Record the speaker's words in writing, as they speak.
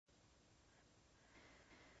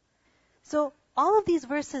So all of these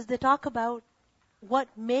verses, they talk about what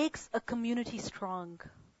makes a community strong.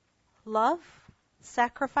 Love,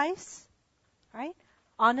 sacrifice, right?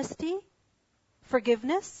 Honesty,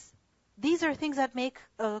 forgiveness. These are things that make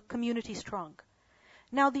a community strong.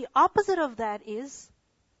 Now the opposite of that is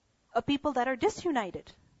a people that are disunited.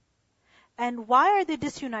 And why are they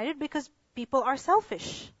disunited? Because people are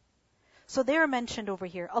selfish. So they are mentioned over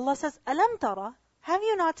here. Allah says, Alam tara, have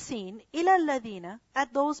you not seen, ila alladhina,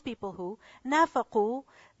 at those people who, nafaqu,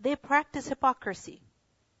 they practice hypocrisy.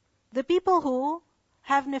 The people who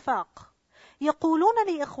have nifaq. يَقُولُونَ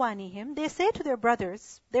لِإِخْوَانِهِمْ, they say to their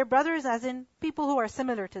brothers as in people who are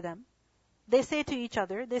similar to them. They say to each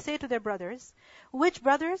other, they say to their brothers. Which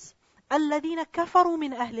brothers? الَّذِينَ كَفَرُوا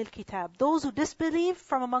مِنْ أَهْلِ الْكِتَابِ, those who disbelieve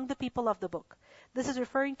from among the people of the book. This is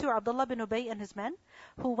referring to Abdullah bin Ubay and his men,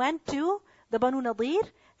 who went to the Banu Nadir,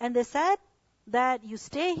 and they said that you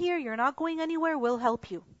stay here, you're not going anywhere, we'll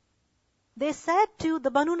help you. They said to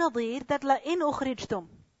the Banu Nadir that لَإِنْ أُخْرِجْتُمْ,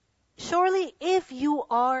 surely if you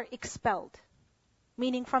are expelled,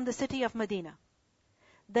 meaning from the city of Medina,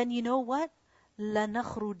 then you know what?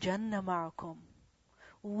 لَنَخْرُجَنَّ مَعَكُمْ,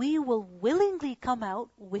 we will willingly come out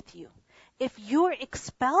with you. If you're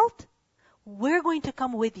expelled, we're going to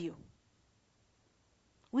come with you.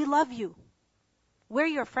 We love you. We're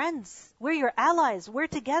your friends. We're your allies. We're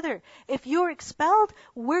together. If you're expelled,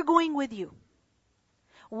 we're going with you.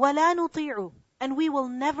 وَلَا نُطِيعُ, and we will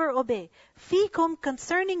never obey. فِيكُمْ,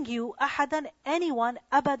 concerning you, أَحَدًا, anyone,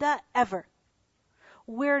 أَبَدًا, ever.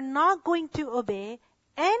 We're not going to obey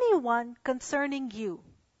anyone concerning you.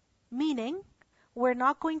 Meaning, we're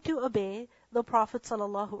not going to obey the Prophet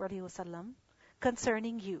ﷺ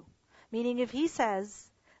concerning you. Meaning, if he says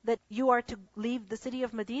that you are to leave the city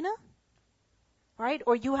of Medina, right,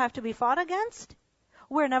 or you have to be fought against,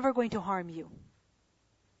 we're never going to harm you.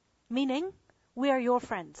 Meaning, we are your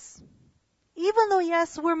friends. Even though,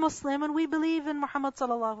 yes, we're Muslim and we believe in Muhammad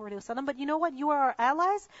ﷺ, but you know what? You are our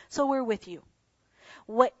allies, so we're with you.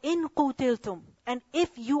 وَإِن قُتِلْتُمْ, and if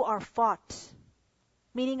you are fought,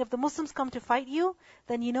 meaning if the Muslims come to fight you,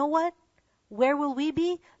 then you know what? Where will we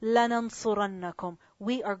be? لَنَنْصُرَنَّكُمْ,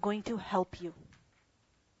 we are going to help you.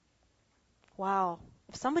 Wow.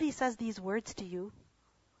 If somebody says these words to you,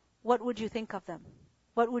 what would you think of them?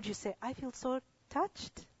 What would you say? I feel so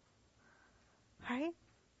touched. Right?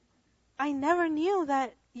 I never knew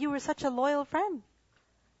that you were such a loyal friend,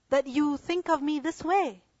 that you think of me this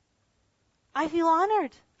way. I feel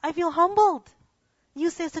honored. I feel humbled. You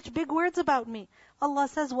say such big words about me. Allah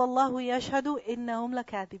says, وَاللَّهُ يَشْهَدُ إِنَّهُمْ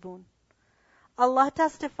لَكَاذِبُونَ. Allah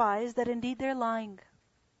testifies that indeed they're lying.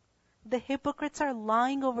 The hypocrites are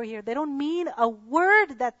lying over here. They don't mean a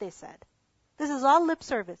word that they said. This is all lip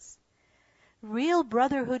service. Real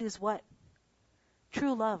brotherhood is what?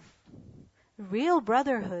 True love. Real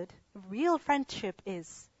brotherhood, real friendship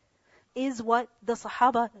is what the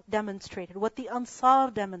Sahaba demonstrated, what the Ansar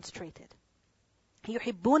demonstrated.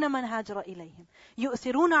 يُحِبُّونَ مَنْ هَاجَرَ إِلَيْهِمْ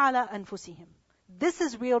يُؤْثِرُونَ عَلَىٰ أَنفُسِهِمْ. This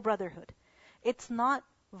is real brotherhood. It's not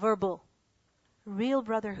verbal. Real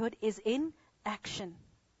brotherhood is in action.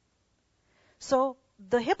 So,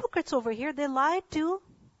 the hypocrites over here, they lied to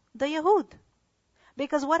the Yahud.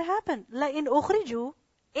 Because what happened? لَإِنْ أُخْرِجُوا,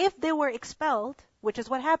 if they were expelled, which is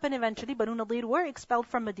what happened eventually, Banu Nadir were expelled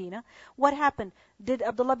from Medina. What happened? Did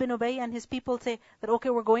Abdullah bin Ubay and his people say that,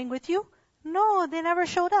 okay, we're going with you? No, they never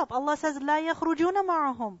showed up. Allah says, لَا يَخْرُجُونَ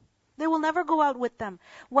مَعَهُمْ, they will never go out with them.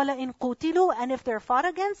 وَلَئِنْ قُوتِلُوا, and if they're fought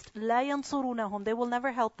against, لَا يَنْصُرُونَهُم, they will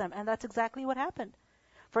never help them. And that's exactly what happened.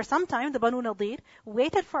 For some time, the Banu Nadir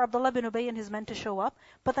waited for Abdullah bin Ubay and his men to show up,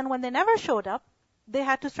 but then when they never showed up, they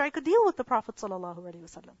had to strike a deal with the Prophet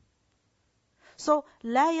ﷺ. So,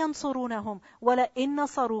 لَا يَنْصُرُونَهُمْ وَلَئِنْ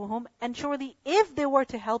نَصَرُوهُمْ, and surely if they were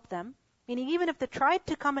to help them, meaning even if they tried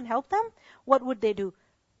to come and help them, what would they do?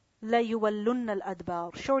 لَيُوَلُّنَّ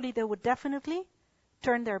الْأَدْبَارِ, surely they would definitely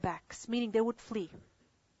turn their backs, meaning they would flee.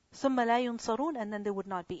 ثُمَّ لَا يُنْصَرُونَ, and then they would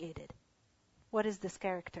not be aided. What is this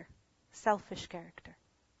character? Selfish character.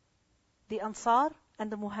 The Ansar and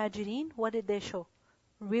the Muhajirin, what did they show?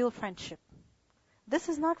 Real friendship. This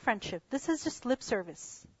is not friendship. This is just lip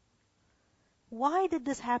service. Why did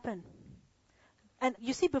this happen? And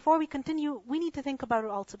you see, before we continue, we need to think about it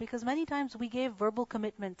also, because many times we gave verbal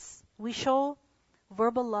commitments. We show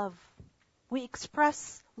verbal love. We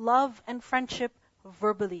express love and friendship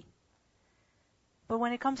verbally. But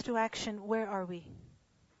when it comes to action, where are we?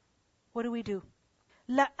 What do?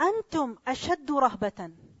 لَأَنْتُمْ أَشَدُّ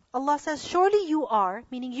رَهْبَةً. Allah says, surely you are,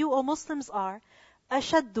 meaning you, O Muslims, are,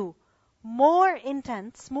 أَشَدُّ, more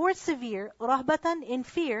intense, more severe, رَهْبَةً, in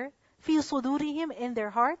fear, في صدورهم, in their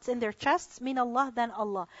hearts, in their chests, min Allah, than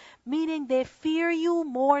Allah. Meaning they fear you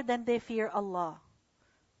more than they fear Allah.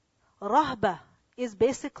 Rahba is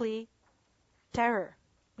basically terror.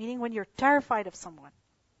 Meaning when you're terrified of someone.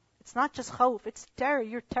 It's not just khawf, it's terror.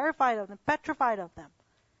 You're terrified of them, petrified of them.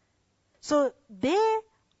 So they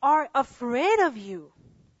are afraid of you.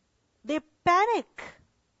 They panic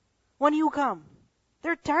when you come.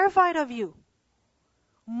 They're terrified of you.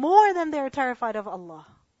 More than they're terrified of Allah.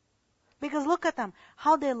 Because look at them,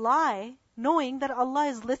 how they lie, knowing that Allah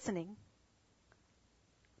is listening.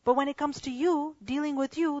 But when it comes to you, dealing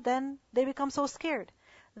with you, then they become so scared.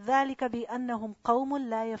 ذَلِكَ بِأَنَّهُمْ قَوْمٌ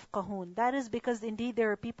لَا يَفْقَهُونَ. That is because indeed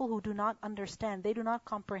there are people who do not understand. They do not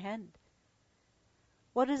comprehend.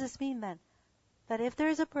 What does this mean then? That if there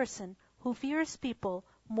is a person who fears people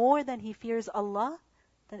more than he fears Allah,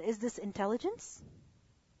 then is this intelligence?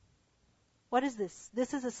 What is this?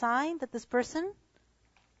 This is a sign that this person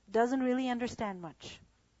doesn't really understand much.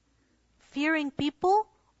 Fearing people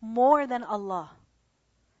more than Allah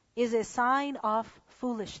is a sign of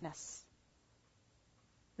foolishness.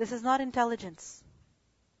 This is not intelligence.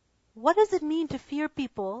 What does it mean to fear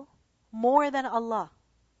people more than Allah?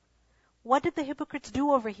 What did the hypocrites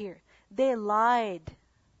do over here? They lied.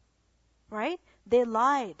 Right? They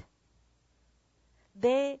lied.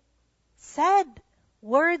 They said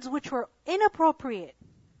words which were inappropriate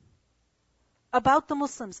about the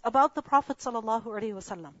Muslims, about the Prophet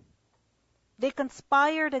ﷺ. They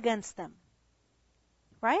conspired against them.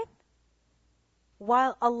 Right?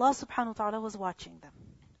 While Allah subhanahu wa ta'ala was watching them.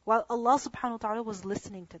 While Allah subhanahu wa ta'ala was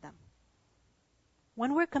listening to them.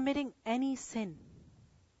 When we're committing any sin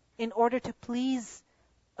in order to please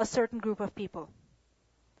a certain group of people,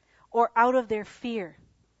 or out of their fear,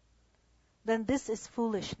 then this is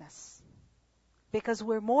foolishness. Because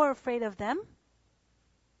we're more afraid of them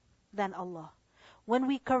than Allah. When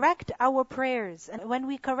we correct our prayers, and when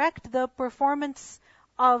we correct the performance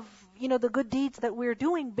of, the good deeds that we're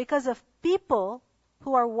doing because of people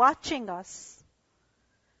who are watching us,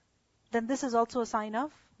 then this is also a sign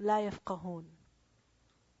of لا يفقهون.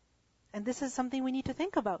 And this is something we need to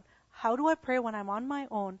think about. How do I pray when I'm on my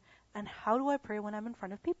own? And how do I pray when I'm in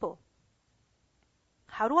front of people?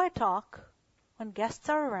 How do I talk when guests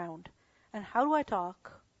are around? And how do I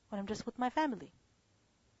talk when I'm just with my family?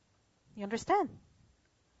 You understand?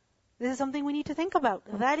 This is something we need to think about.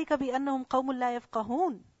 ذَلِكَ بِأَنَّهُمْ قَوْمٌ لَا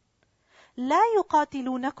يَفْقَهُونَ لَا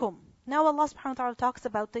يُقَاتِلُونَكُمْ. Now Allah subhanahu wa ta'ala talks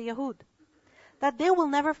about the Yahud. That they will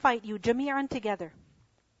never fight you, jami'an, together.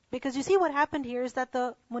 Because you see what happened here is that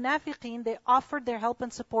the munafiqeen, they offered their help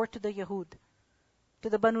and support to the Yahud, to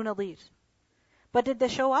the Banu Nadir. But did they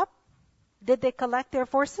show up? Did they collect their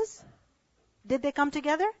forces? Did they come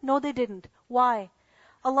together? No, they didn't. Why?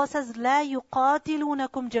 Allah says, لَا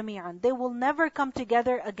يُقَاتِلُونَكُمْ جَمِيعًا. They will never come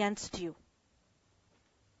together against you.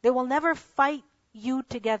 They will never fight you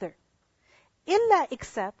together. إِلَّا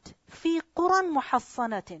except فِي قُرًى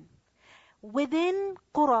مُحَصَّنَةٍ. Within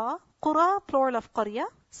qura, plural of qarya,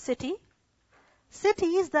 city,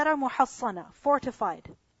 cities that are muhassana, fortified.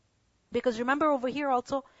 Because remember over here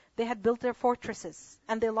also, they had built their fortresses,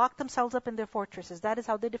 and they locked themselves up in their fortresses. That is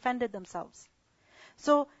how they defended themselves.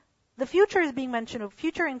 So, the future is being mentioned,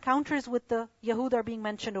 future encounters with the Yahud are being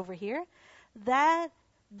mentioned over here, that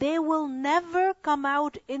they will never come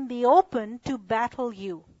out in the open to battle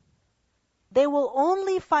you. They will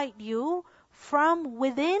only fight you from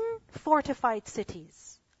within fortified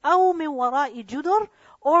cities. أَوْ مِنْ وَرَاءِ جُدُرٍ,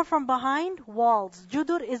 or from behind walls.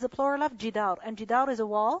 Judur is the plural of jidar, and jidar is a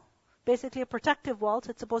wall, basically a protective wall, so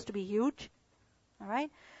it's supposed to be huge.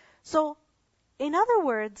 Alright? So, in other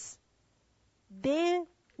words, they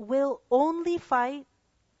will only fight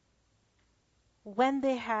when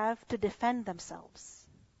they have to defend themselves.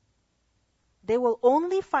 They will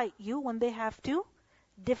only fight you when they have to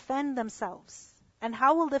defend themselves. And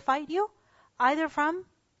how will they fight you? Either from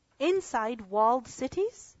inside walled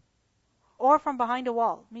cities or from behind a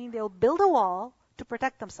wall. Meaning they'll build a wall to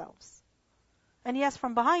protect themselves. And yes,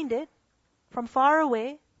 from behind it, from far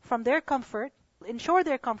away, from their comfort, ensure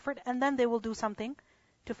their comfort, and then they will do something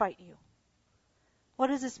to fight you. What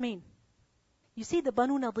does this mean? You see, the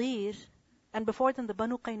Banu Nadir, and before them the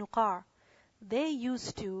Banu Qaynuqa', they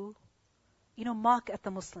used to, mock at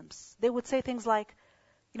the Muslims. They would say things like,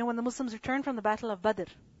 when the Muslims returned from the Battle of Badr,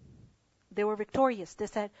 they were victorious. They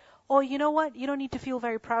said, oh, you know what? You don't need to feel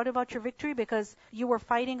very proud about your victory because you were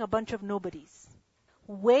fighting a bunch of nobodies.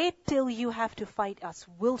 Wait till you have to fight us.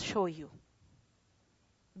 We'll show you.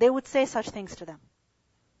 They would say such things to them.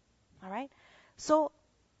 Alright? So,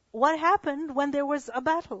 what happened when there was a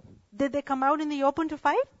battle? Did they come out in the open to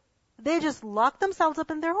fight? They just locked themselves up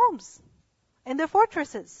in their homes, in their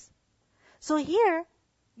fortresses. So here,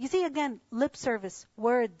 you see again, lip service,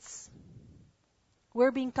 words.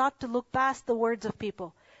 We're being taught to look past the words of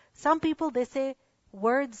people. Some people, they say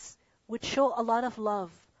words which show a lot of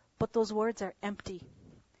love, but those words are empty.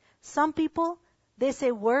 Some people, they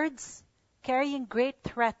say words carrying great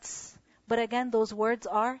threats, but again, those words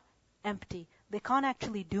are empty. They can't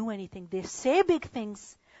actually do anything. They say big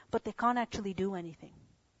things, but they can't actually do anything.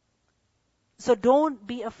 So don't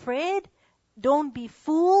be afraid, don't be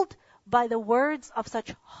fooled by the words of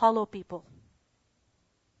such hollow people.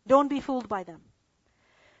 Don't be fooled by them.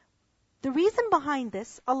 The reason behind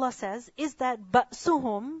this, Allah says, is that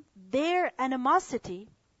ba'suhum, their animosity,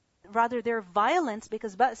 rather their violence,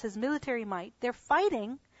 because ba's is military might, their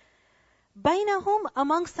fighting, bainahum,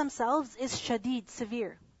 amongst themselves, is shadid,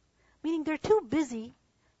 severe. Meaning they're too busy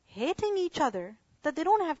hating each other that they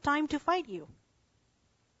don't have time to fight you.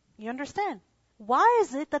 You understand? Why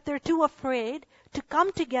is it that they're too afraid to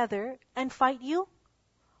come together and fight you?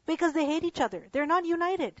 Because they hate each other. They're not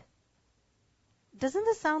united. Doesn't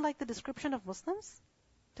this sound like the description of Muslims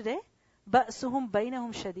today? بَأْسُهُمْ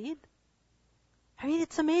بَيْنَهُمْ شَدِيد. I mean,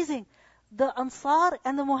 it's amazing. The Ansar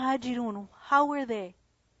and the Muhajirun, how were they?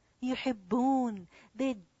 يُحِبُّونَ.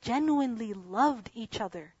 They genuinely loved each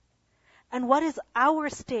other. And what is our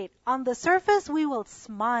state? On the surface, we will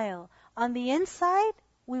smile. On the inside,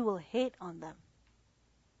 we will hate on them.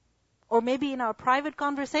 Or maybe in our private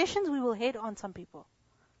conversations, we will hate on some people.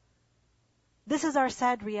 This is our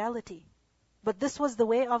sad reality. But this was the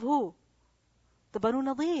way of who? The Banu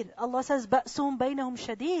Nadir. Allah says, بَأْسُهُمْ بَيْنَهُمْ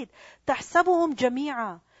شَدِيد تَحْسَبُهُمْ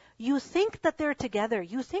جَمِيعًا. You think that they're together.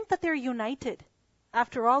 You think that they're united.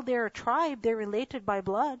 After all, they're a tribe. They're related by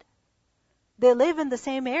blood. They live in the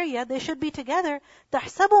same area. They should be together.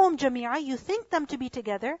 تَحْسَبُهُمْ جَمِيعًا. You think them to be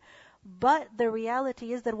together. But the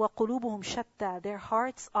reality is that وَقُلُوبُهُمْ شَتَّى. Their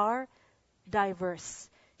hearts are diverse.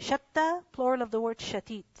 Shatta, plural of the word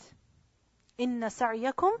shatit. Inna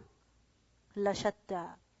sa'yakum la shatta.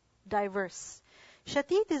 Diverse.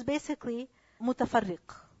 Shatit is basically mutafarriq.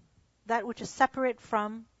 That which is separate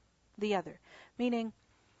from the other. Meaning,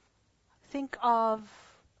 think of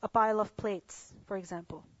a pile of plates, for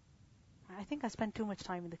example. I think I spend too much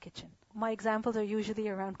time in the kitchen. My examples are usually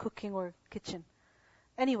around cooking or kitchen.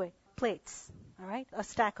 Anyway, plates, all right? A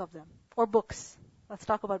stack of them. Or books. Let's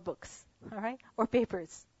talk about books, all right? Or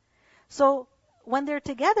papers. So, when they're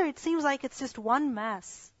together, it seems like it's just one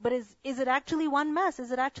mass. But is it actually one mass?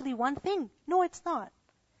 Is it actually one thing? No, it's not.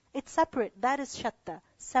 It's separate. That is shatta.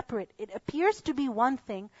 Separate. It appears to be one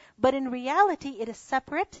thing, but in reality, it is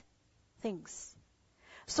separate things.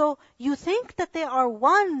 So, you think that they are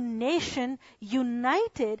one nation,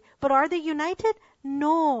 united, but are they united?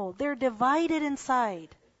 No, they're divided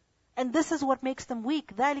inside. And this is what makes them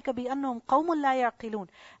weak. ذَلِكَ بِأَنَّهُمْ قَوْمٌ لَا يَعْقِلُونَ.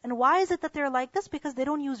 And why is it that they're like this? Because they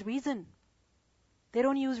don't use reason. They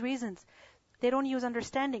don't use reasons. They don't use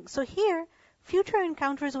understanding. So here, future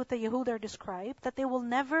encounters with the Yahud are described that they will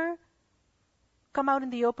never come out in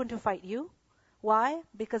the open to fight you. Why?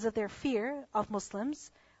 Because of their fear of Muslims.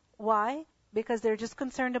 Why? Because they're just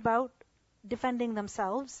concerned about defending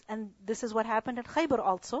themselves. And this is what happened at Khaybar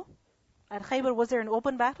also. At Khaybar, was there an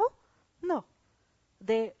open battle? No.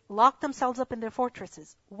 They locked themselves up in their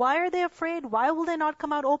fortresses. Why are they afraid? Why will they not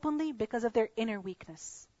come out openly? Because of their inner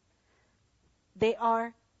weakness. They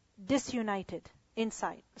are disunited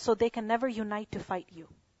inside. So they can never unite to fight you.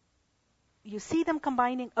 You see them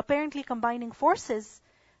apparently combining forces,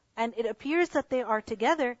 and it appears that they are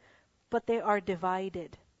together, but they are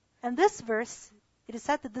divided. And this verse, it is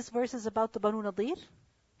said that this verse is about the Banu Nadir,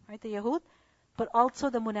 right, the Yahud, but also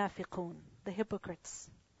the Munafiqun, the hypocrites.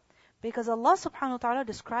 Because Allah subhanahu wa ta'ala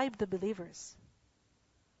described the believers.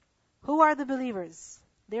 Who are the believers?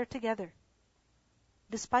 They're together.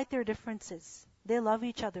 Despite their differences, they love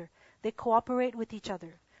each other. They cooperate with each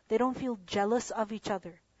other. They don't feel jealous of each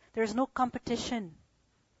other. There's no competition.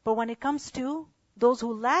 But when it comes to those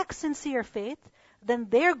who lack sincere faith, then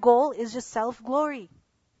their goal is just self-glory.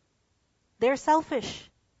 They're selfish.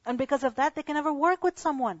 And because of that, they can never work with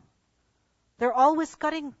someone. They're always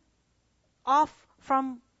cutting off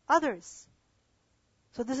from others.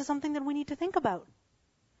 So this is something that we need to think about.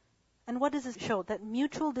 And what does this show? That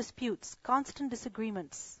mutual disputes, constant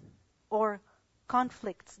disagreements, or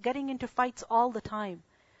conflicts, getting into fights all the time,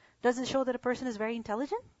 does it show that a person is very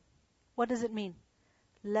intelligent? What does it mean?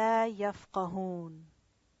 La yafqahun.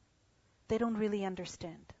 They don't really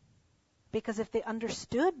understand. Because if they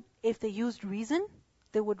understood, if they used reason,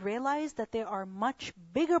 they would realize that there are much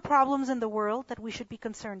bigger problems in the world that we should be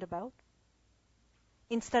concerned about.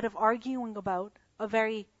 Instead of arguing about a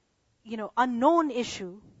very, unknown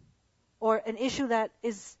issue, or an issue that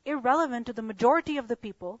is irrelevant to the majority of the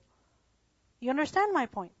people, You understand my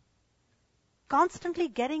point? Constantly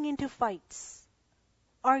getting into fights,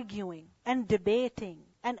 arguing and debating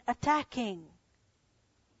and attacking,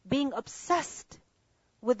 being obsessed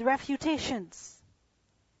with refutations.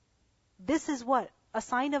 This is what? A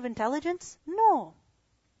sign of intelligence? No.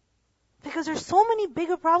 Because there's so many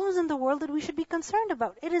bigger problems in the world that we should be concerned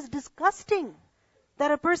about. It is disgusting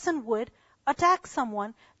that a person would attack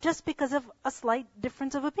someone just because of a slight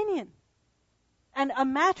difference of opinion. And a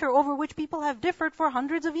matter over which people have differed for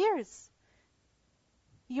hundreds of years.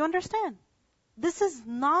 You understand? This is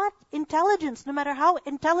not intelligence, no matter how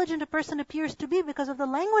intelligent a person appears to be because of the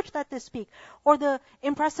language that they speak, or the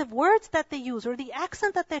impressive words that they use, or the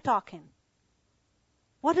accent that they talk in.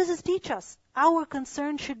 What does this teach us? Our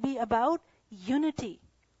concern should be about unity.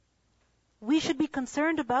 We should be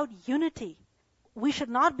concerned about unity. We should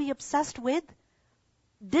not be obsessed with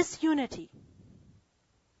disunity.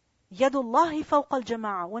 Yadullahi fawqa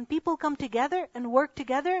al-jama'a. When people come together and work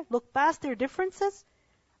together, look past their differences,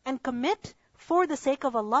 and commit for the sake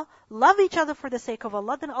of Allah, love each other for the sake of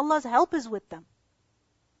Allah, then Allah's help is with them.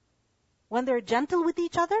 When they're gentle with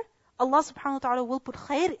each other, Allah subhanahu wa ta'ala will put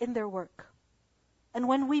khair in their work. And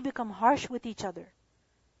when we become harsh with each other,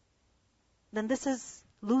 then this is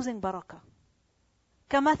losing barakah.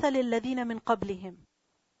 كَمَثَلِ الَّذِينَ مِنْ قَبْلِهِمْ.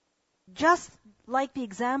 Just like the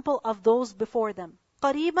example of those before them.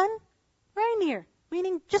 قَرِيبًا, very near.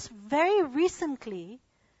 Meaning just very recently,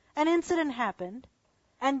 an incident happened,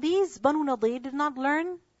 and these Banu Nadir did not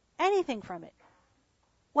learn anything from it.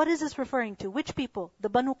 What is this referring to? Which people? The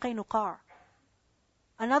Banu Qaynuqa',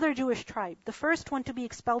 another Jewish tribe, the first one to be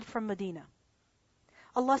expelled from Medina.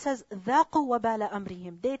 Allah says, ذَاقُوا وَبَالَ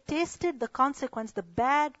أَمْرِهِمْ. They tasted the consequence, the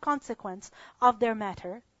bad consequence of their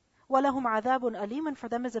matter. وَلَهُمْ عَذَابٌ أَلِيمٌ. And for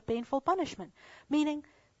them is a painful punishment. Meaning,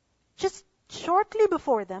 just shortly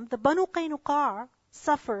before them, the Banu Qaynuqa'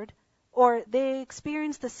 suffered, or they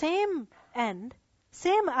experienced the same end,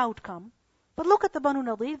 same outcome. But look at the Banu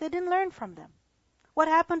Nadir, they didn't learn from them. What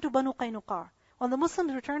happened to Banu Qaynuqa'? When the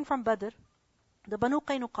Muslims returned from Badr, the Banu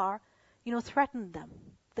Qaynuqa', threatened them.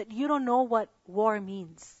 That you don't know what war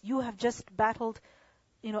means. You have just battled,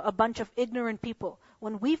 a bunch of ignorant people.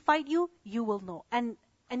 When we fight you, you will know. And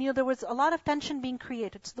there was a lot of tension being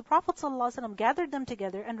created. So the Prophet ﷺ gathered them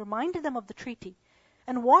together and reminded them of the treaty.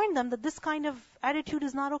 And warned them that this kind of attitude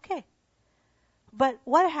is not okay. But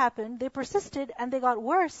what happened? They persisted and they got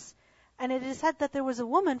worse. And it is said that there was a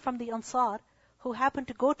woman from the Ansar who happened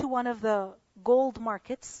to go to one of the gold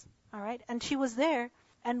markets. Alright, and she was there.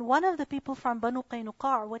 And one of the people from Banu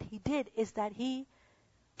Qaynuqa', what he did is that he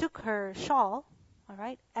took her shawl,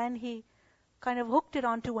 alright, and he kind of hooked it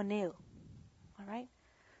onto a nail, alright,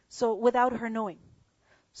 so without her knowing.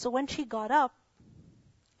 So when she got up,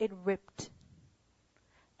 it ripped.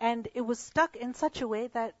 And it was stuck in such a way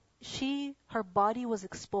that her body was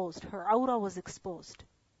exposed, her aura was exposed.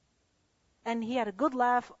 And he had a good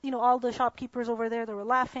laugh, all the shopkeepers over there, they were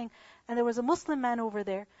laughing, and there was a Muslim man over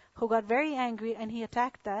there who got very angry and he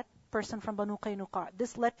attacked that person from Banu Qaynuqa'.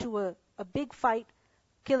 This led to a big fight,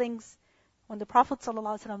 killings. When the Prophet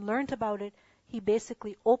ﷺ learned about it, he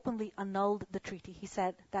basically openly annulled the treaty. He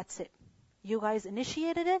said, that's it. You guys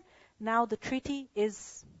initiated it, now the treaty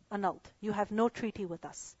is annulled. You have no treaty with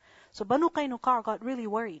us. So Banu Qaynuqa' got really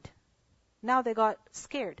worried. Now they got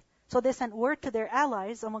scared. So they sent word to their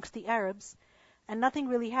allies amongst the Arabs, and nothing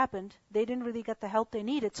really happened. They didn't really get the help they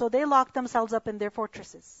needed. So they locked themselves up in their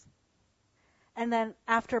fortresses. And then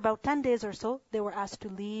after about 10 days or so, they were asked to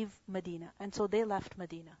leave Medina. And so they left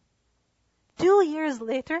Medina. 2 years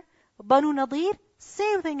later, Banu Nadir,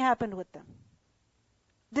 same thing happened with them.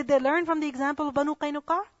 Did they learn from the example of Banu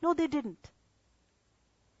Qaynuqa'? No, they didn't.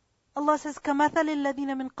 Allah says, كَمَثَلِ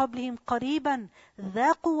الَّذِينَ مِنْ قَبْلِهِمْ قَرِيبًا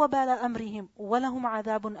ذَاقُوا وَبَالَ أَمْرِهِمْ وَلَهُمْ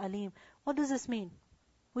عَذَابٌ أَلِيمٌ. What does this mean?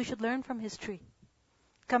 We should learn from history.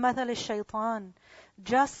 كَمَثَلِ الشَّيْطَانِ.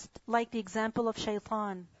 Just like the example of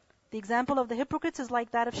shaitan. The example of the hypocrites is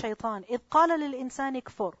like that of shaitan. إِذْ قَالَ لِلْإِنسَانِ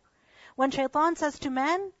كْفُرْ. When shaitan says to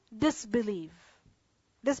man, disbelieve.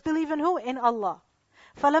 Disbelieve in who? In Allah.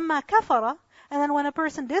 فَلَمَّا كَفَرَ. And then when a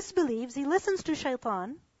person disbelieves, he listens to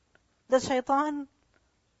shaitan. Does shaitan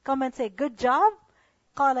come and say, good job?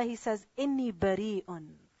 قَالَ, he says, إِنِّي بَرِيءٌ.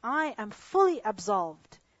 I am fully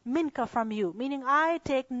absolved. Minka, from you. Meaning I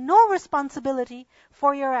take no responsibility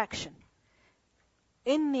for your action.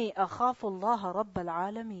 إِنِّي أَخَافُ اللَّهَ رَبَّ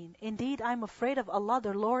الْعَالَمِينَ. Indeed, I'm afraid of Allah,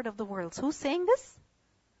 the Lord of the worlds. Who's saying this?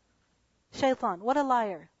 Shaitan. What a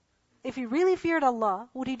liar. If he really feared Allah,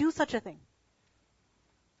 would he do such a thing?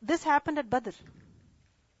 This happened at Badr.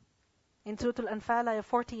 In Surah Al-Anfal, ayah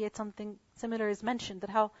 48, something similar is mentioned. That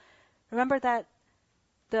how, remember that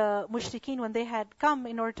the mushrikeen, when they had come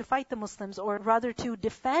in order to fight the Muslims, or rather to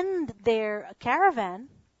defend their caravan,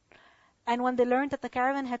 and when they learned that the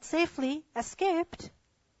caravan had safely escaped,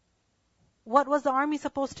 what was the army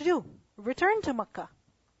supposed to do? Return to Makkah.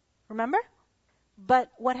 Remember?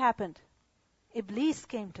 But what happened? Iblis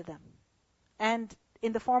came to them, and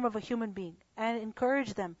in the form of a human being, and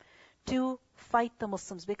encouraged them to fight the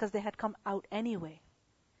Muslims because they had come out anyway.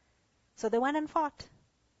 So they went and fought.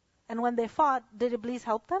 And when they fought, did Iblis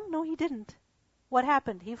help them? No, he didn't. What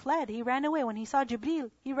happened? He fled. He ran away. When he saw Jibreel,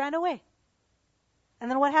 he ran away. And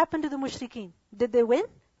then what happened to the mushrikeen? Did they win?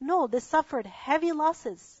 No, they suffered heavy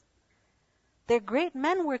losses. Their great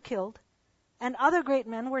men were killed, and other great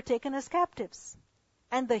men were taken as captives.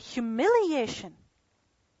 And the humiliation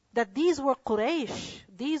that these were Quraysh,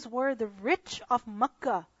 these were the rich of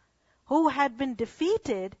Makkah, who had been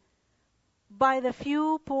defeated by the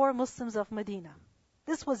few poor Muslims of Medina.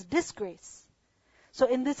 This was disgrace. So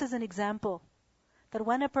in this is an example that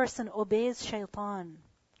when a person obeys shaitan,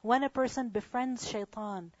 when a person befriends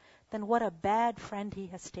shaitan, then what a bad friend he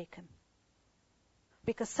has taken.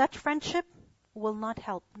 Because such friendship will not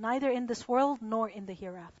help, neither in this world nor in the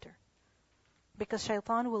hereafter. Because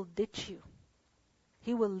shaitan will ditch you.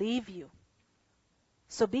 He will leave you.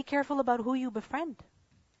 So be careful about who you befriend.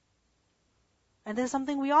 And this is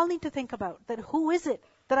something we all need to think about, that who is it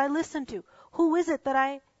that I listen to? Who is it that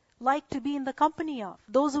I like to be in the company of?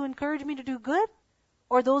 Those who encourage me to do good,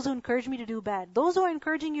 or those who encourage me to do bad? Those who are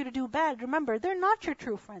encouraging you to do bad, remember, they're not your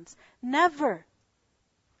true friends. Never.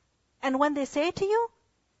 And when they say to you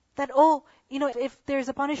that, if there's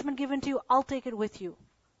a punishment given to you, I'll take it with you.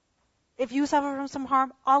 If you suffer from some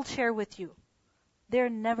harm, I'll share with you. They're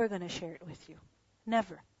never going to share it with you.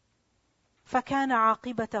 Never. فَكَانَ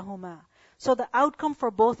عَاقِبَتَهُمَا. So the outcome for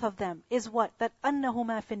both of them is what? That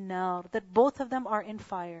أَنَّهُمَا فِي النَّارِ. That both of them are in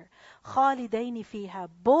fire. خَالِدَيْنِ فِيهَا.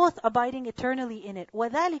 Both abiding eternally in it.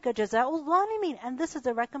 وَذَلِكَ جَزَاءُ الظَّالِمِينَ. And this is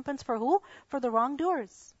the recompense for who? For the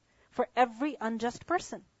wrongdoers. For every unjust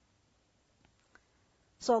person.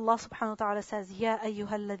 So Allah subhanahu wa ta'ala says, يَا أَيُّهَا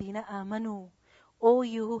الَّذِينَ آمَنُوا. O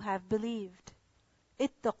you who have believed.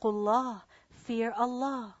 اتَّقُوا اللَّهِ. Fear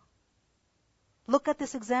Allah. Look at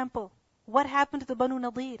this example. What happened to the Banu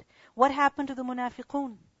Nadir? What happened to the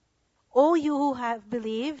Munafiqun? O you who have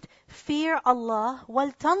believed, fear Allah,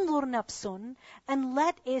 وَلْتَنْظُرْ نَفْسٌ, and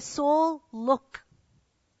let a soul look.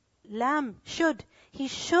 Lam, should. He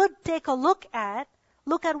should take a look at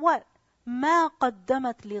what? مَا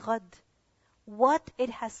قَدَّمَتْ لِغَدْ. What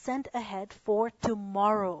it has sent ahead for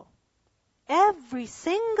tomorrow. Every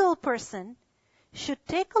single person should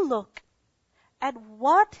take a look at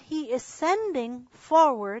what he is sending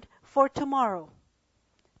forward for tomorrow.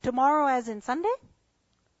 Tomorrow as in Sunday?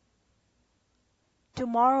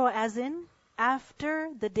 Tomorrow as in after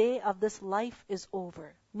the day of this life is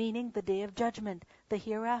over, meaning the day of judgment, the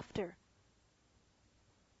hereafter.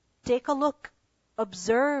 Take a look,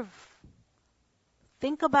 observe,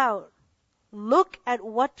 think about, look at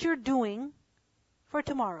what you're doing for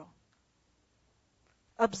tomorrow.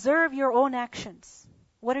 Observe your own actions.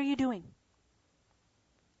 What are you doing?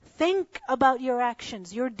 Think about your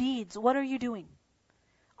actions, your deeds. What are you doing?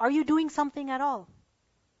 Are you doing something at all?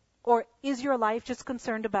 Or is your life just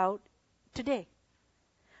concerned about today?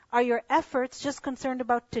 Are your efforts just concerned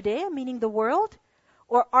about today, meaning the world?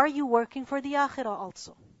 Or are you working for the akhirah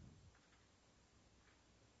also?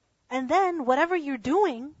 And then, whatever you're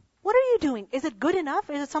doing, what are you doing? Is it good enough?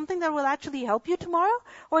 Is it something that will actually help you tomorrow?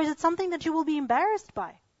 Or is it something that you will be embarrassed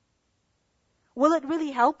by? Will it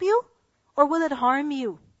really help you? Or will it harm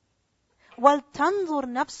you? وَلْتَنْظُرْ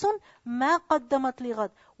نَفْسٌ مَا قَدَّمَتْ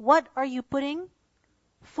لِغَدْ. What are you putting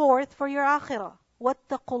forth for your akhirah?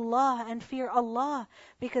 وَاتَّقُوا اللَّهَ, and fear Allah.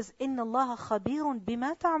 Because إِنَّ اللَّهَ خَبِيرٌ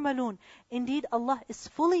بِمَا تَعْمَلُونَ. Indeed, Allah is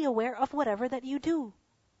fully aware of whatever that you do.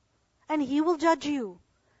 And He will judge you.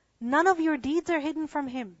 None of your deeds are hidden from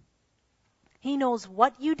Him. He knows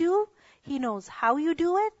what you do. He knows how you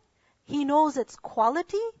do it. He knows its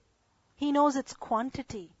quality. He knows its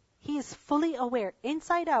quantity. He is fully aware,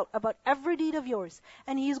 inside out, about every deed of yours.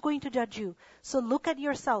 And He is going to judge you. So look at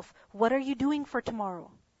yourself. What are you doing for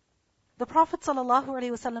tomorrow? The Prophet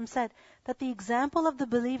ﷺ said that the example of the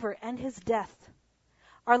believer and his death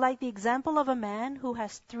are like the example of a man who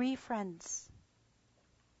has 3 friends.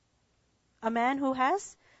 A man who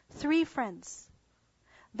has 3 friends.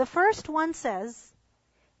 The first one says,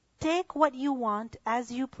 take what you want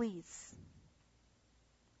as you please.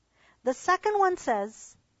 The second one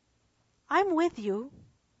says, I'm with you,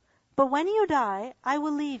 but when you die, I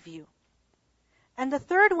will leave you. And the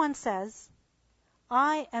third one says,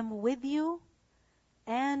 I am with you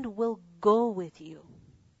and will go with you.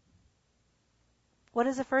 What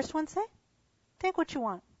does the first one say? Take what you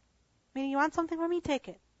want. Meaning you want something from me, take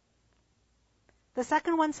it. The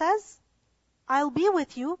second one says, I'll be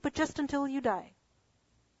with you, but just until you die.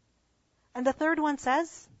 And the third one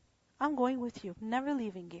says, I'm going with you, never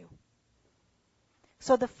leaving you.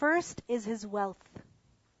 So the first is his wealth.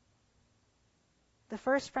 The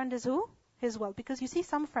first friend is who? His wealth. Because you see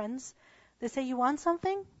some friends, they say, you want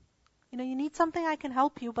something? You need something, I can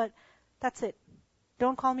help you, but that's it.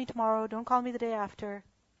 Don't call me tomorrow, don't call me the day after.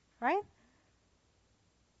 Right?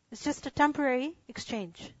 It's just a temporary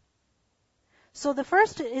exchange. So the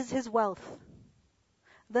first is his wealth.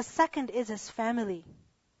 The second is his family.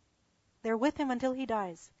 They're with him until he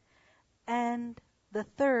dies. And the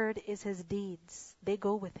third is his deeds. They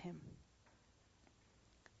go with him.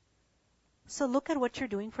 So look at what you're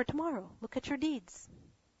doing for tomorrow. Look at your deeds.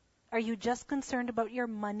 Are you just concerned about your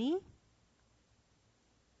money?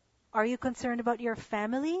 Are you concerned about your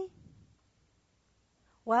family?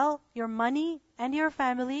 Well, your money and your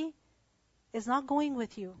family is not going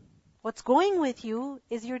with you. What's going with you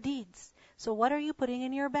is your deeds. So what are you putting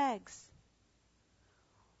in your bags?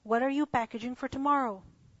 What are you packaging for tomorrow?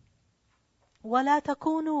 وَلَا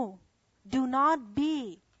تَكُونُوا. Do not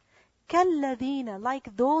be كَالَّذِينَ,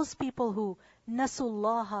 like those people who نَسُوا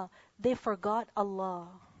اللَّهَ, they forgot Allah.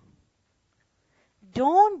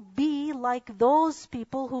 Don't be like those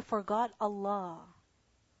people who forgot Allah.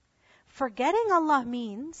 Forgetting Allah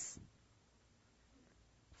means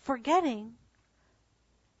forgetting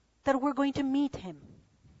that we're going to meet Him.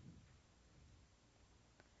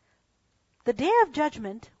 The day of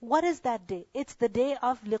judgment, what is that day? It's the day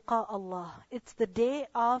of liqa Allah. It's the day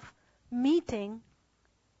of meeting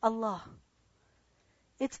Allah.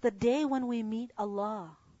 It's the day when we meet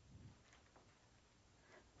Allah.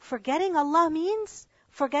 Forgetting Allah means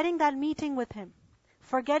forgetting that meeting with Him.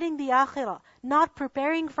 Forgetting the akhirah. Not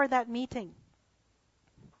preparing for that meeting.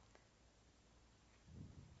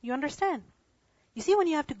 You understand? You see, when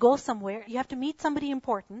you have to go somewhere, you have to meet somebody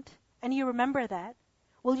important, and you remember that,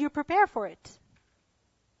 will you prepare for it?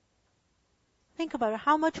 Think about it.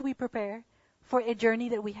 How much we prepare for a journey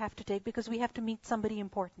that we have to take because we have to meet somebody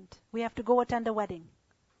important. We have to go attend a wedding.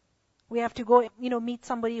 We have to go, meet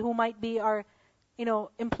somebody who might be our,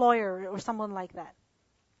 employer or someone like that.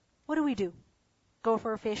 What do? Go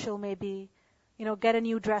for a facial maybe, get a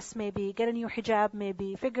new dress maybe, get a new hijab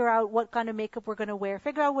maybe, figure out what kind of makeup we're going to wear,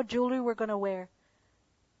 figure out what jewelry we're going to wear.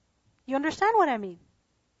 You understand what I mean?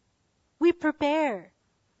 We prepare.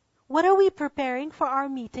 What are we preparing for our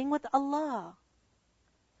meeting with Allah?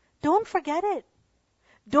 Don't forget it.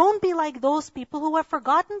 Don't be like those people who have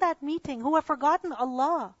forgotten that meeting, who have forgotten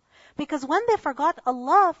Allah. Because when they forgot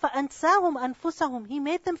Allah, فَأَنْسَاهُمْ أَنفُسَهُمْ, He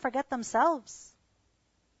made them forget themselves.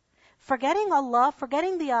 Forgetting Allah,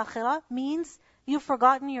 forgetting the akhirah, means you've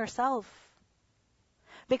forgotten yourself.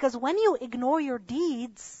 Because when you ignore your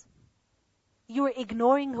deeds, you're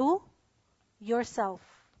ignoring who? Yourself.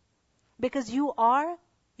 Because you are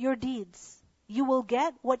your deeds. You will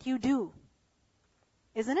get what you do.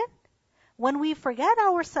 Isn't it? When we forget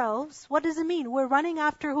ourselves, what does it mean? We're running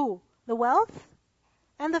after who? The wealth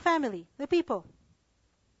and the family, the people.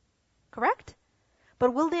 Correct?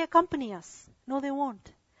 But will they accompany us? No, they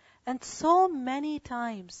won't. And so many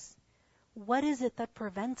times, what is it that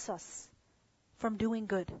prevents us from doing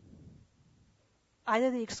good?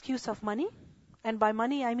 Either the excuse of money, and by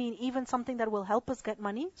money I mean even something that will help us get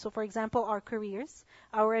money. So for example, our careers,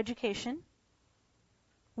 our education.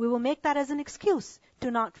 We will make that as an excuse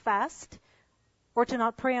to not fast, or to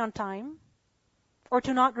not pray on time, or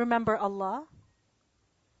to not remember Allah.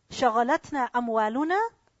 شَغَلَتْنَا أَمْوَالُنَا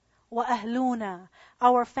وَأَهْلُونَا.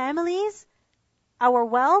 Our families, our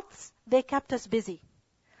wealths, they kept us busy.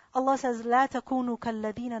 Allah says, لَا تَكُونُوا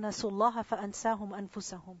كَالَّذِينَ نَسُوا اللَّهَ فَأَنْسَاهُمْ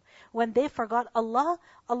أَنفُسَهُمْ. When they forgot Allah,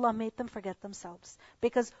 Allah made them forget themselves.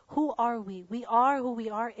 Because who are we? We are who we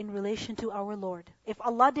are in relation to our Lord. If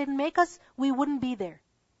Allah didn't make us, we wouldn't be there.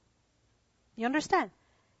 You understand?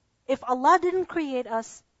 If Allah didn't create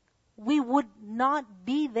us, we would not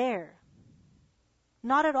be there.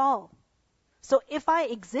 Not at all. So if I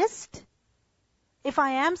exist, if I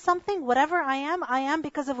am something, whatever I am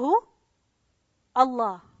because of who?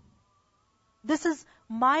 Allah. This is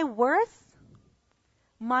my worth.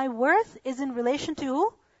 My worth is in relation to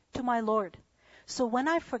who? To my Lord. So when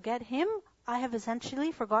I forget Him, I have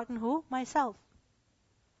essentially forgotten who? Myself.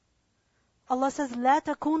 Allah says, لا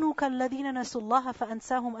تكونوا كالذين نسوا الله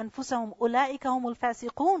فأنساهم أنفسهم أولئك هم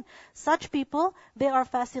الفاسقون. Such people, they are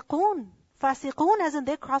fasiqun. Fasiqun as in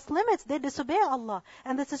they cross limits, they disobey Allah.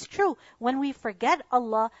 And this is true. When we forget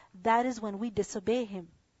Allah, that is when we disobey Him.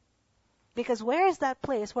 Because where is that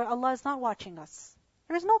place where Allah is not watching us?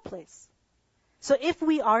 There is no place. So if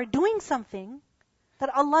we are doing something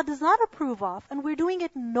that Allah does not approve of, and we're doing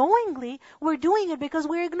it knowingly, we're doing it because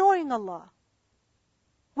we're ignoring Allah.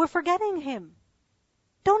 We're forgetting Him.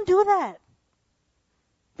 Don't do that.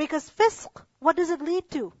 Because fisq, what does it lead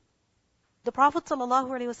to? The Prophet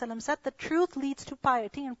ﷺ said that truth leads to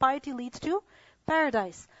piety, and piety leads to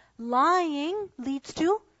paradise. Lying leads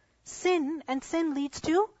to sin, and sin leads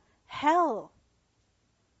to hell.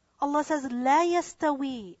 Allah says, لا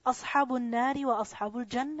يستوي أصحاب النار وأصحاب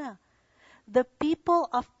الجنة. The people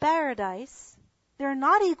of paradise, they're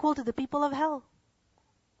not equal to the people of hell.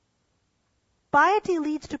 Piety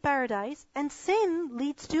leads to paradise, and sin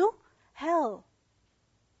leads to hell.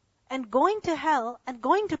 And going to hell and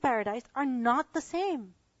going to paradise are not the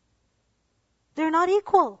same. They're not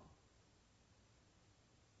equal.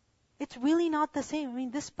 It's really not the same. I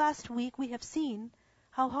mean, this past week we have seen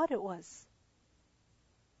how hot it was.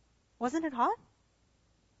 Wasn't it hot?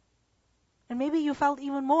 And maybe you felt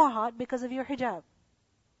even more hot because of your hijab.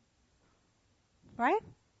 Right?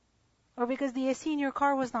 Or because the AC in your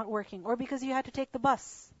car was not working. Or because you had to take the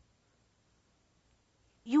bus.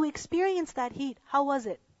 You experienced that heat. How was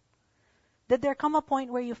it? Did there come a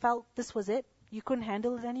point where you felt this was it? You couldn't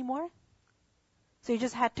handle it anymore? So you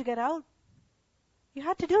just had to get out? You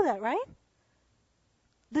had to do that, right?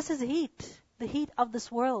 This is heat. The heat of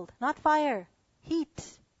this world. Not fire.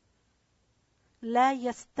 Heat. لا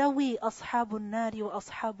يستوي أصحاب النار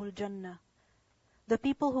وأصحاب الجنة. The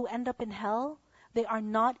people who end up in hell, they are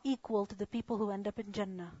not equal to the people who end up in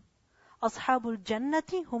Jannah. أصحاب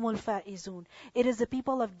الجنة هم الفائزون. It is the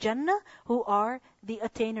people of Jannah who are the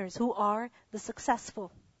attainers, who are the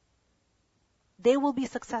successful. They will be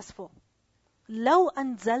successful. لو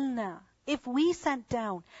أنزلنا, if we sent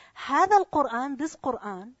down هذا القرآن, this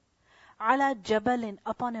Quran, على جبل,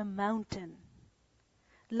 upon a mountain,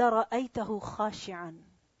 لرأيته خاشعا,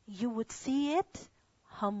 you would see it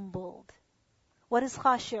humbled. What is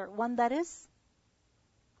khashir? One that is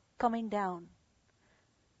coming down.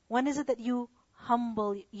 When is it that you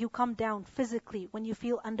humble, you come down physically? When you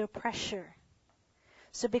feel under pressure.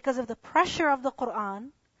 So because of the pressure of the Quran,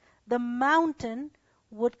 the mountain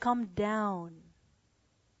would come down.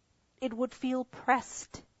 It would feel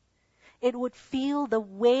pressed. It would feel the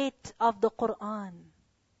weight of the Quran.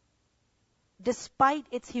 Despite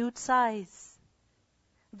its huge size,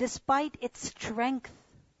 despite its strength,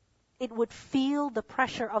 it would feel the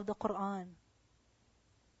pressure of the Quran.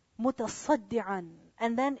 مُتَصَدِّعًا.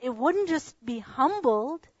 And then it wouldn't just be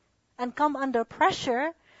humbled and come under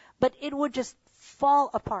pressure, but it would just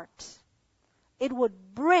fall apart. It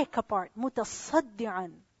would break apart.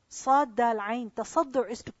 مُتَصَدِّعًا. صَادَّ الْعَيْنِ. Tasaddur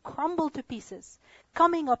is to crumble to pieces.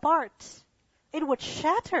 Coming apart. It would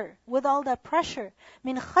shatter with all that pressure.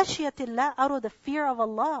 مِنْ خَشْيَةِ اللَّهِ, out of the fear of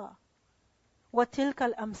Allah.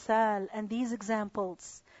 وَتِلْكَ الْأَمْثَالِ. And these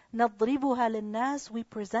examples, نَضْرِبُهَا لِلنَّاسِ, we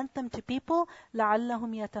present them to people,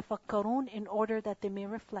 لَعَلَّهُمْ يَتَفَكَّرُونَ, in order that they may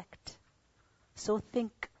reflect. So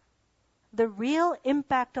think. The real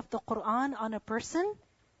impact of the Quran on a person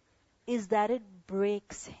is that it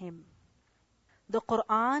breaks him. The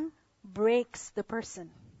Quran breaks the person.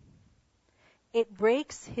 It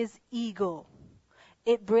breaks his ego.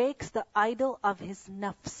 It breaks the idol of his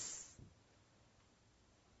nafs.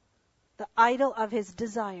 The idol of his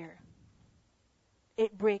desire.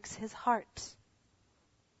 It breaks his heart.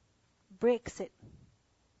 Breaks it.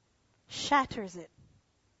 Shatters it.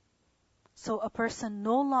 So a person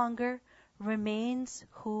no longer remains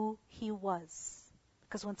who he was.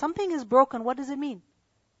 Because when something is broken, what does it mean?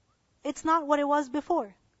 It's not what it was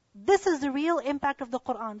before. This is the real impact of the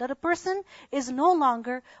Quran, that a person is no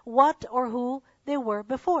longer what or who they were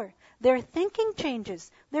before. Their thinking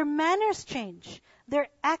changes, their manners change, their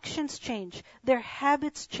actions change, their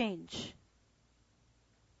habits change.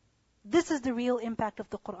 This is the real impact of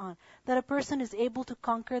the Quran, that a person is able to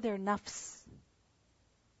conquer their nafs.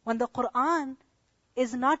 When the Quran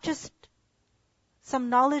is not just some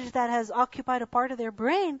knowledge that has occupied a part of their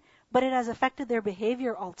brain, but it has affected their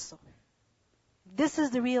behavior also. This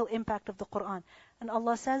is the real impact of the Quran. And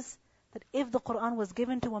Allah says that if the Quran was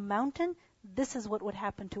given to a mountain, this is what would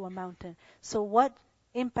happen to a mountain. So what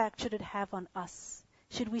impact should it have on us?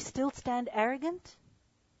 Should we still stand arrogant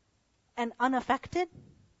and unaffected?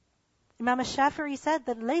 Imam al-Shafi'i said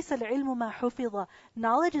that لَيْسَ الْعِلْمُ مَا حُفِظَ.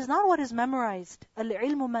 Knowledge is not what is memorized.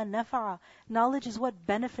 الْعِلْمُ مَا نَفَعَ. Knowledge is what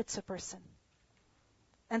benefits a person.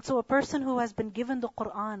 And so a person who has been given the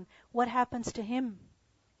Quran, what happens to him?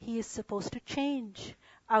 He is supposed to change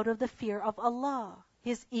out of the fear of Allah.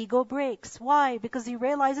 His ego breaks. Why? Because he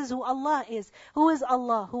realizes who Allah is. Who is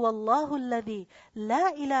Allah? Hu Allahu alladhi la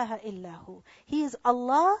ilaha illahu. He is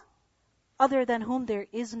Allah, other than whom there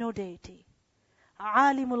is no deity.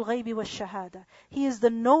 Alimul ghaybi wa shahada. He is the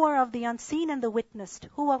knower of the unseen and the witnessed.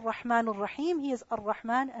 Huwa ar-Rahmanur Rahim. He is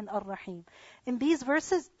Ar-Rahman and Ar-Rahim. In these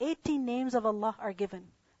verses, 18 names of Allah are given.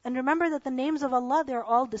 And remember that the names of Allah, they are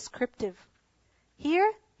all descriptive.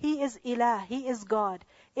 Here, He is Ilah, He is God.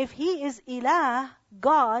 If He is Ilah,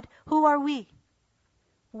 God, who are we?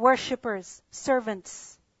 Worshippers,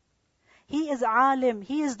 servants. He is Alim,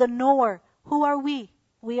 He is the knower. Who are we?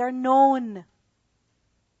 We are known.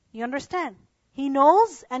 You understand? He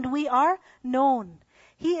knows and we are known.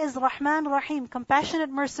 He is Rahman Rahim, compassionate,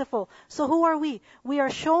 merciful. So who are we? We are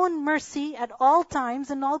shown mercy at all times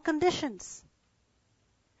and all conditions.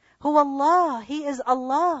 Hu Allah, He is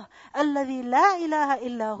Allah, alladhi la ilaha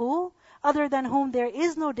illahu, other than whom there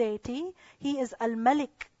is no deity. He is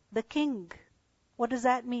Al-Malik, the king. What does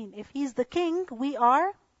that mean? If He's the king, we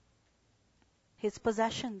are His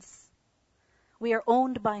possessions. We are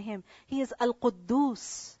owned by Him. He is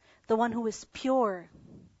Al-Quddus, the one who is pure.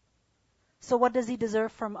 So what does He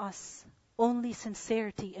deserve from us? Only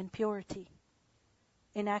sincerity and purity.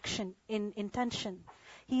 In action, in intention.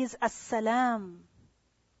 He is As-Salam,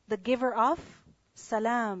 the giver of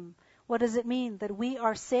salam. What does it mean? That we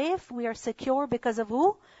are safe, we are secure because of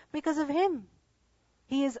who? Because of Him.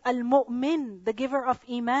 He is Al-Mu'min, the giver of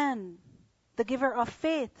Iman, the giver of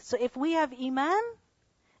faith. So if we have Iman,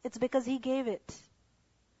 it's because He gave it.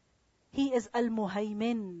 He is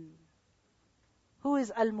Al-Muhaymin. Who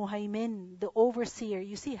is Al-Muhaymin? The overseer.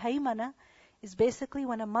 You see, Haymana is basically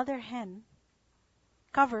when a mother hen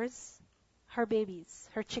covers her babies,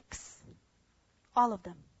 her chicks. All of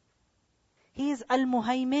them. He is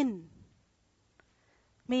Al-Muhaymin,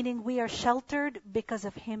 meaning we are sheltered because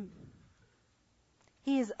of Him.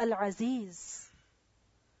 He is Al-Aziz.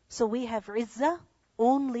 So we have Izzah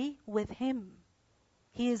only with Him.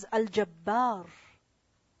 He is Al-Jabbar.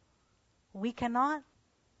 We cannot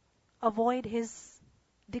avoid His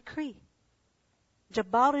decree.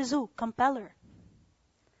 Jabbar is who? Compeller.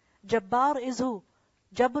 Jabbar is who?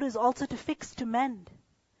 Jabr is also to fix, to mend.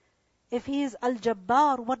 If He is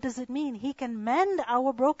Al-Jabbar, what does it mean? He can mend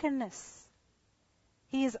our brokenness.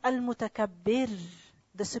 He is Al-Mutakabbir,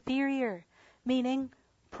 the superior, meaning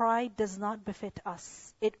pride does not befit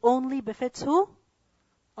us. It only befits who?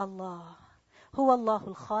 Allah. Huwa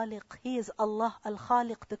Allahul Khaliq. He is Allah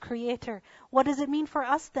Al-Khaliq, the creator. What does it mean for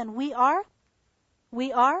us then? We are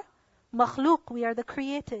Makhluq, we are the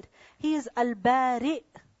created. He is Al-Bari,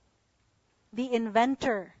 the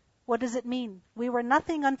inventor. What does it mean? We were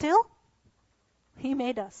nothing until He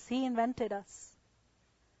made us. He invented us.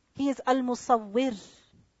 He is Al-Musawwir,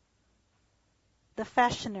 the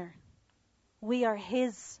fashioner. We are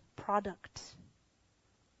His product.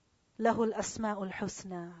 Lahul Asma'ul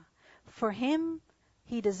Husna. For Him,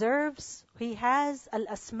 He deserves, He has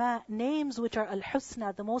Al-Asma, names which are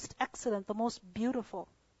Al-Husna, the most excellent, the most beautiful.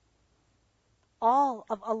 All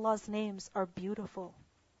of Allah's names are beautiful.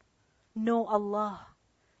 Know Allah,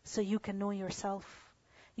 so you can know yourself.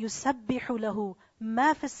 يُسَبِّحُ لَهُ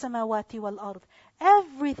مَا فِي السَّمَاوَاتِ وَالْأَرْضِ.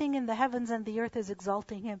 Everything in the heavens and the earth is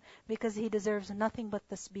exalting Him because He deserves nothing but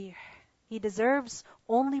tasbih. He deserves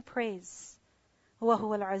only praise.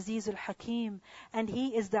 وَهُوَ الْعَزِيزُ الْحَكِيمُ. And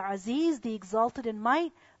He is the Aziz, the exalted in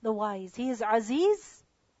might, the wise. He is Aziz,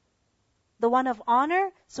 the one of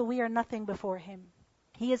honor, so we are nothing before Him.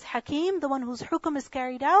 He is Hakim, the one whose hukum is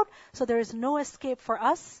carried out, so there is no escape for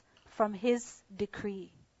us from His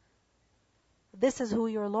decree. This is who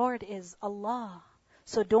your Lord is, Allah.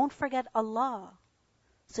 So don't forget Allah,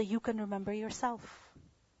 so you can remember yourself.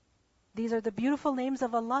 These are the beautiful names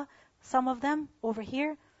of Allah, some of them over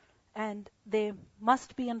here, and they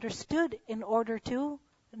must be understood in order to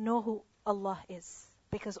know who Allah is.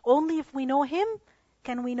 Because only if we know Him,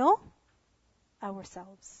 can we know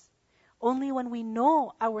ourselves. Only when we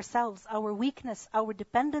know ourselves, our weakness, our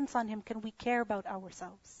dependence on Him, can we care about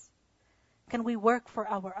ourselves. Can we work for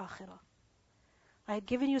our akhirah. I had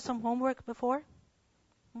given you some homework before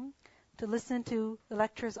to listen to the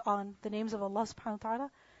lectures on the names of Allah subhanahu wa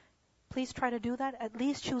ta'ala. Please try to do that. At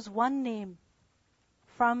least choose one name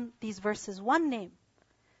from these verses, one name,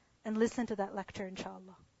 and listen to that lecture,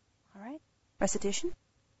 inshallah. Alright? Recitation.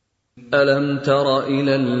 ألم تر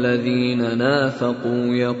إلى الذين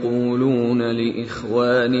نافقوا يقولون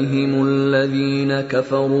لإخوانهم الذين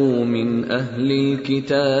كفروا من أهل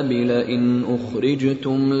الكتاب لئن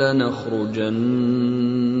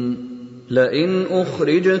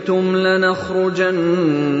أخرجتم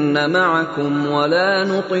لنخرجن معكم ولا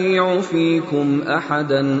نطيع فيكم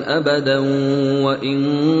أحدا أبدا وإن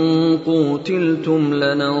قوتلتم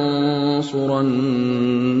لننصرنكم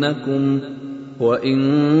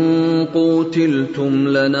وَإِن قُوتِلْتُمْ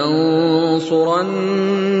لَنَنصُرَنَّكُمْ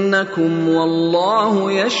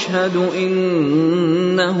وَاللَّهُ يَشْهَدُ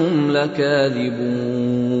إِنَّهُمْ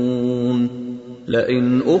لَكَاذِبُونَ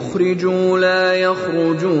لئن أخرجوا لا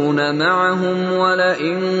يخرجون معهم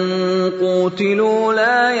ولئن قوتلوا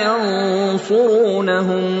لا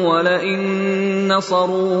ينصرونهم ولئن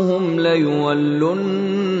نصروهم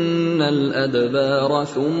ليولن الأدبار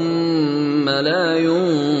ثم لا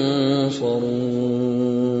ينصرون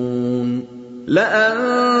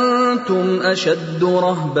لأنتم أشد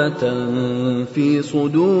رهبة في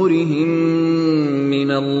صدورهم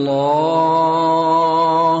من الله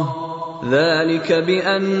ذلك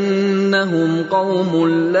بأنهم قوم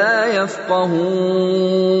لا يفقهون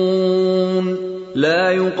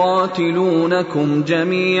لا يقاتلونكم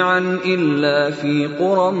جميعا إلا في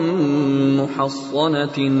قرى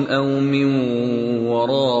محصنة أو من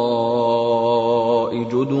وراء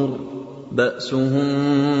جدر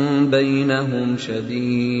بأسهم بينهم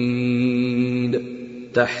شديد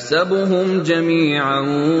تحسبهم جميعا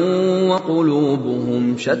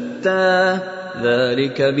وقلوبهم شتى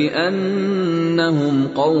ذلك بأنهم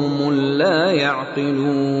قوم لا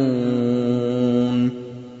يعقلون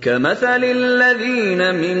كمثل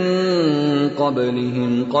الذين من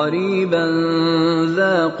قبلهم قريبا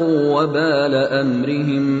ذاقوا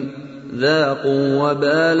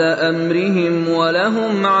وبال أمرهم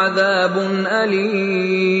ولهم عذاب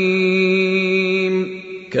أليم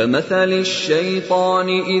كمثل الشيطان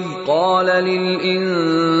إذ قال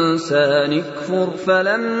للإنسان اكفر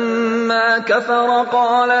فلما كفر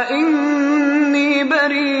قال إني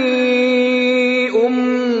بريء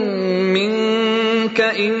منك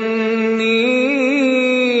إني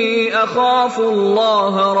أخاف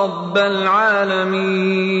الله رب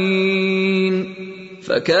العالمين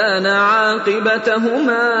فكان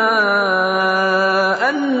عاقبتهما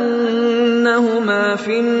أنهما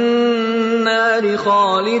في النار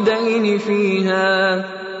خالدين فيها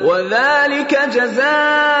وذلك جزاء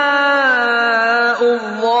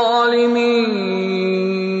الظالمين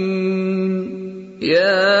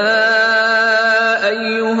يا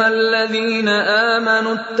أيها الذين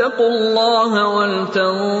آمنوا اتقوا الله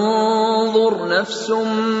ولتنظر نفس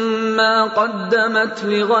ما قدمت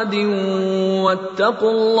لغد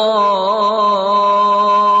واتقوا الله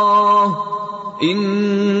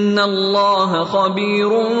إن الله خبير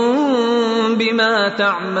بما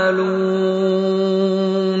تعملون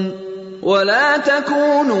ولا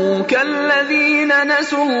تكونوا كالذين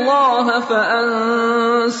نسوا الله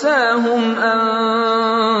فأنساهم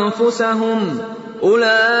أنفسهم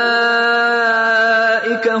أولئك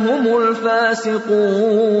هم الفاسقون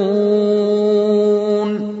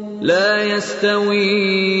لا يستوي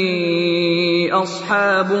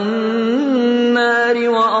أصحاب النار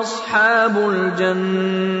وأصحاب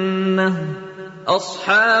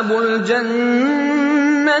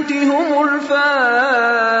الجنة هم الفائزون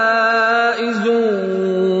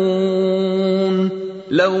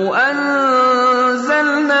لو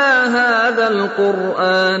أنزلنا هذا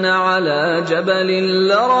القرآن على جبل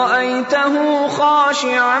لرأيته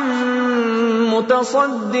خاشعا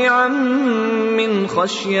متصدعا من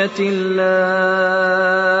خشية الله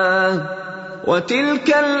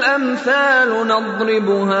وتلك الأمثال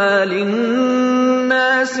نضربها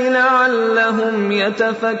للناس لعلهم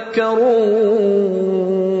يتفكرون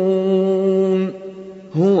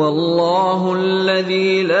هو الله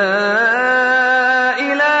الذي لا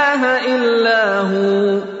إله إلا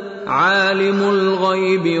هو عالم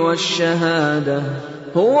الغيب والشهادة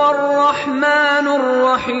هو الرحمن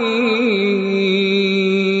الرحيم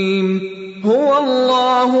هو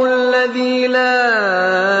الله الذي لا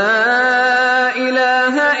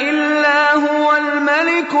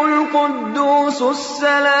القدوس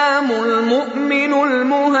السلام المؤمن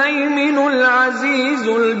المهيمن العزيز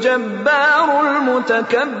الجبار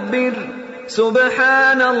المتكبر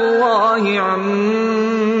سبحان الله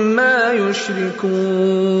عما يشركون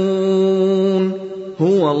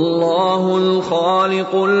هو الله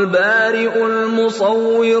الخالق البارئ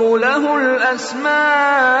المصور له الأسماء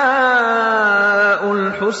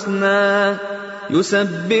الحسنى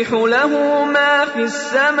يسبح له ما في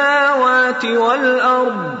السماوات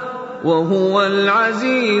والأرض وهو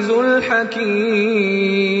العزيز الحكيم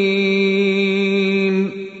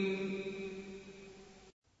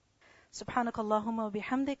سبحانك اللهم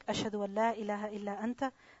وبحمدك أشهد أن لا إله إلا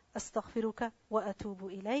أنت أستغفرك وأتوب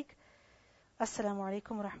إليك. السلام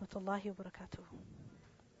عليكم ورحمة الله وبركاته.